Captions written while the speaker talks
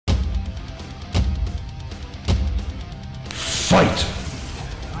Fight!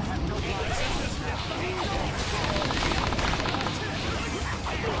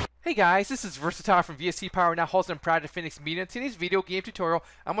 Hey guys, this is Versatile from VST Power, now hosting Project Phoenix Media. In today's video game tutorial,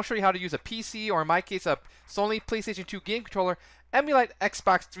 I'm going to show you how to use a PC, or in my case, a Sony PlayStation 2 game controller, emulate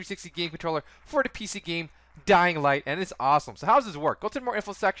Xbox 360 game controller for the PC game Dying Light, and it's awesome. So how does this work? Go to the more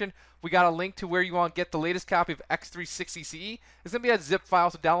info section. We got a link to where you want to get the latest copy of X360 CE. It's going to be a zip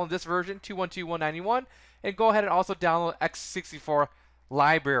file, so download this version, 212191, and go ahead and also download X64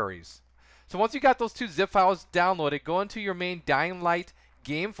 libraries. So once you got those two zip files downloaded, go into your main Dying Light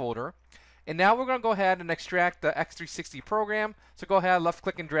game folder, and now we're going to go ahead and extract the X360 program. So go ahead, left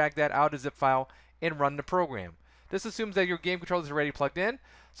click and drag that out of the zip file and run the program. This assumes that your game controller is already plugged in,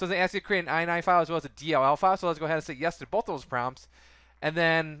 so it's going to ask you to create an INI file as well as a DLL file. So let's go ahead and say yes to both those prompts, and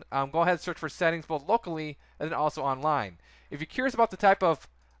then go ahead and search for settings both locally and then also online. If you're curious about the type of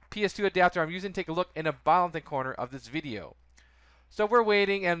PS2 adapter I'm using, take a look in the bottom left corner of this video. So we're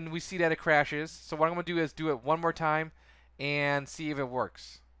waiting and we see that it crashes. So what I'm going to do is do it one more time and see if it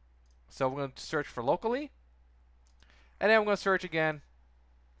works. So we're going to search for locally, and then I'm going to search again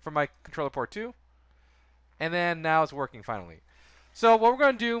for my controller port 2, and then now it's working finally. So what we're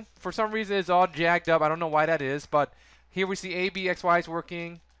going to do, for some reason it's all jagged up, I don't know why that is, but here we see A, B, X, Y is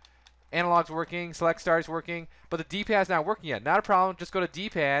working, analog's working, select star is working, but the D-pad's not working yet. Not a problem, just go to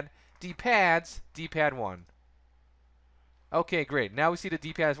D-pad, D-pads, D-pad 1. Okay, great. Now we see the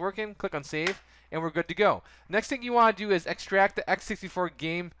D-pad is working, click on save, and we're good to go. Next thing you want to do is extract the X64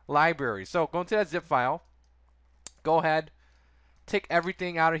 game library. So go into that zip file, go ahead, take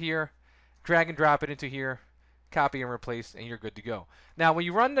everything out of here, drag and drop it into here, copy and replace, and you're good to go. Now when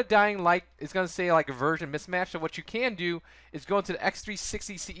you run the Dying Light, it's going to say like a version mismatch. So what you can do is go into the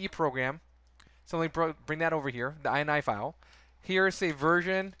X360 CE program. So let me bring that over here, the INI file. Here say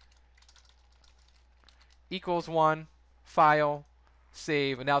version equals 1, file,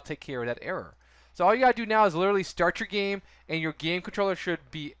 save, and that'll take care of that error. So all you gotta do now is literally start your game, and your game controller should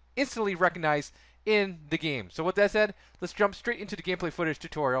be instantly recognized in the game. So with that said, let's jump straight into the gameplay footage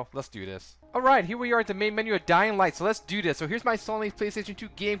tutorial. Let's do this. Alright, here we are at the main menu of Dying Light, so let's do this. So here's my Sony PlayStation 2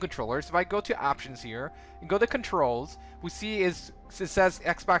 game controller. So if I go to options here and go to controls, we see it says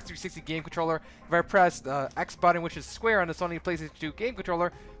Xbox 360 game controller. If I press the X button, which is square on the Sony PlayStation 2 game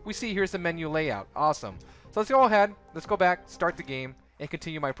controller, we see here's the menu layout. Awesome. So let's go ahead, let's go back, start the game, and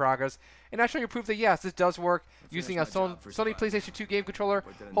continue my progress. And I'll show you proof that yes, this does work using a Sony PlayStation 2 game controller.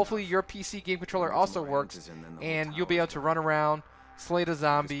 Hopefully your PC game controller also works, and you'll be able to run around, slay the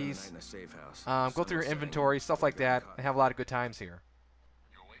zombies, go through your inventory, stuff like that, and have a lot of good times here.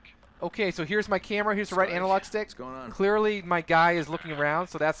 Okay, so here's my camera, here's the right analog stick. Clearly my guy is looking around,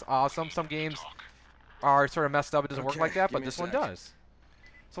 so that's awesome. Some games are sort of messed up, it doesn't work like that, but this one does.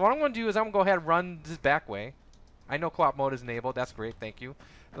 So what I'm going to do is I'm going to go ahead and run this back way. I know co-op mode is enabled. That's great. Thank you.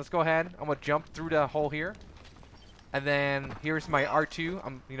 Let's go ahead. I'm going to jump through the hole here. And then here's my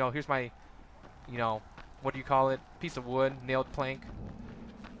R2. Here's my, what do you call it? Piece of wood, nailed plank.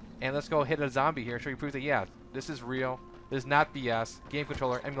 And let's go hit a zombie here. Show you proof that, yeah, this is real. This is not BS. Game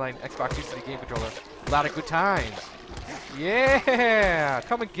controller, emulating Xbox 360 game controller. A lot of good times. Yeah!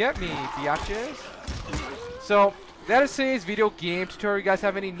 Come and get me, biatches. So, that is today's video game tutorial. You guys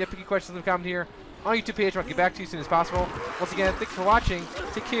have any nitpicky questions in the comment here on YouTube page? I'll get back to you as soon as possible. Once again, thanks for watching.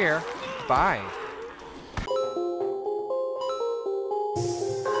 Take care. Bye.